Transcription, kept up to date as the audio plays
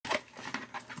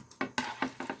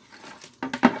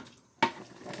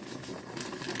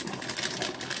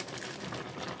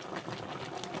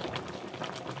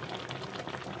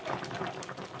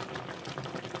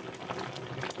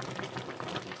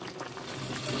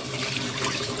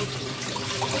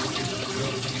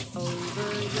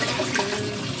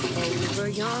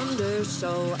yonder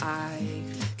so I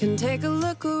can take a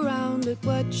look around at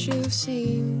what you've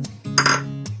seen.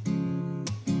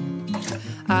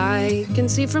 I can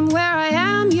see from where I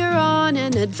am you're on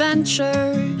an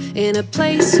adventure in a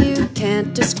place you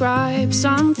can't describe.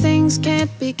 Some things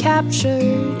can't be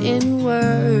captured in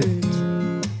words.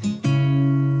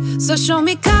 So show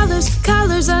me colors,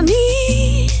 colors I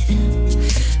need.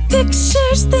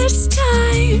 Pictures this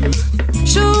time.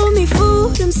 Show me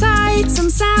food and sights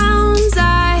and sounds.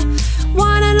 I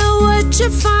wanna know what you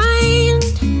find.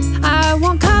 I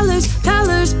want colors,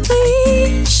 colors,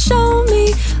 please. Show me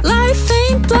life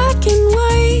ain't black and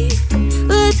white.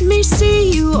 Let me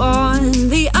see you on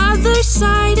the other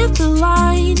side of the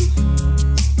line.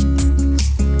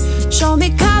 Show me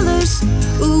colors,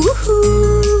 ooh.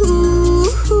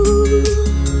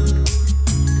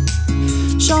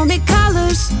 Show me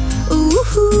colors, ooh.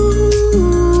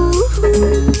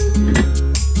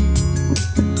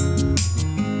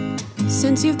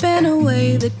 Since you've been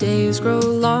away, the days grow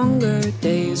longer,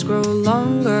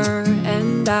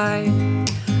 and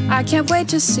I can't wait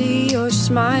to see your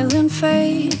smiling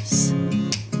face.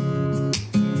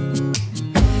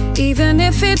 Even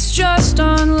if it's just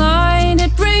online,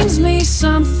 it brings me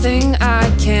something I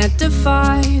can't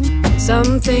define.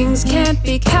 Some things can't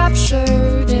be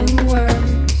captured in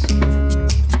words.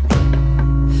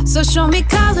 So show me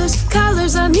colors,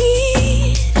 colors I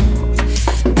need.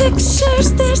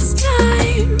 Pictures this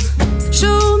time.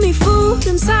 Show me food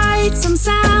and sights and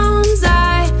sounds.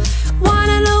 I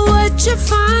wanna know what you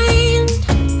find.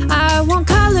 I want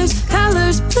colors,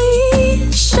 colors,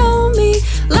 please. Show me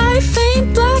life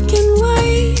ain't black and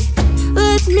white.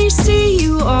 Let me see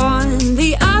you on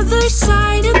the other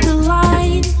side of the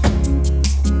line.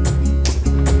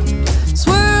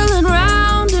 Swirling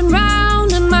round and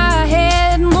round in my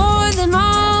head, more than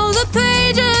all the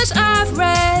pages I've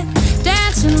read.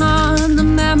 Dancing on the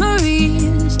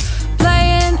memories,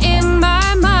 playing in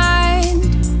my mind.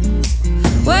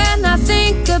 When I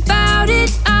think about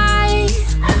it, I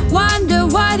wonder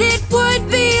what it would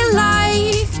be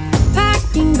like.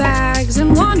 Packing bags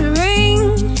and wondering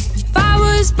if I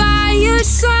was by your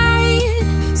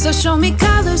side. So show me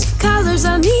colors, colors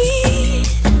I need.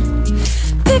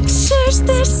 Pictures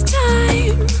this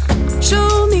time.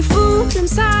 Show me food and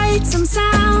sights and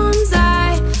sounds.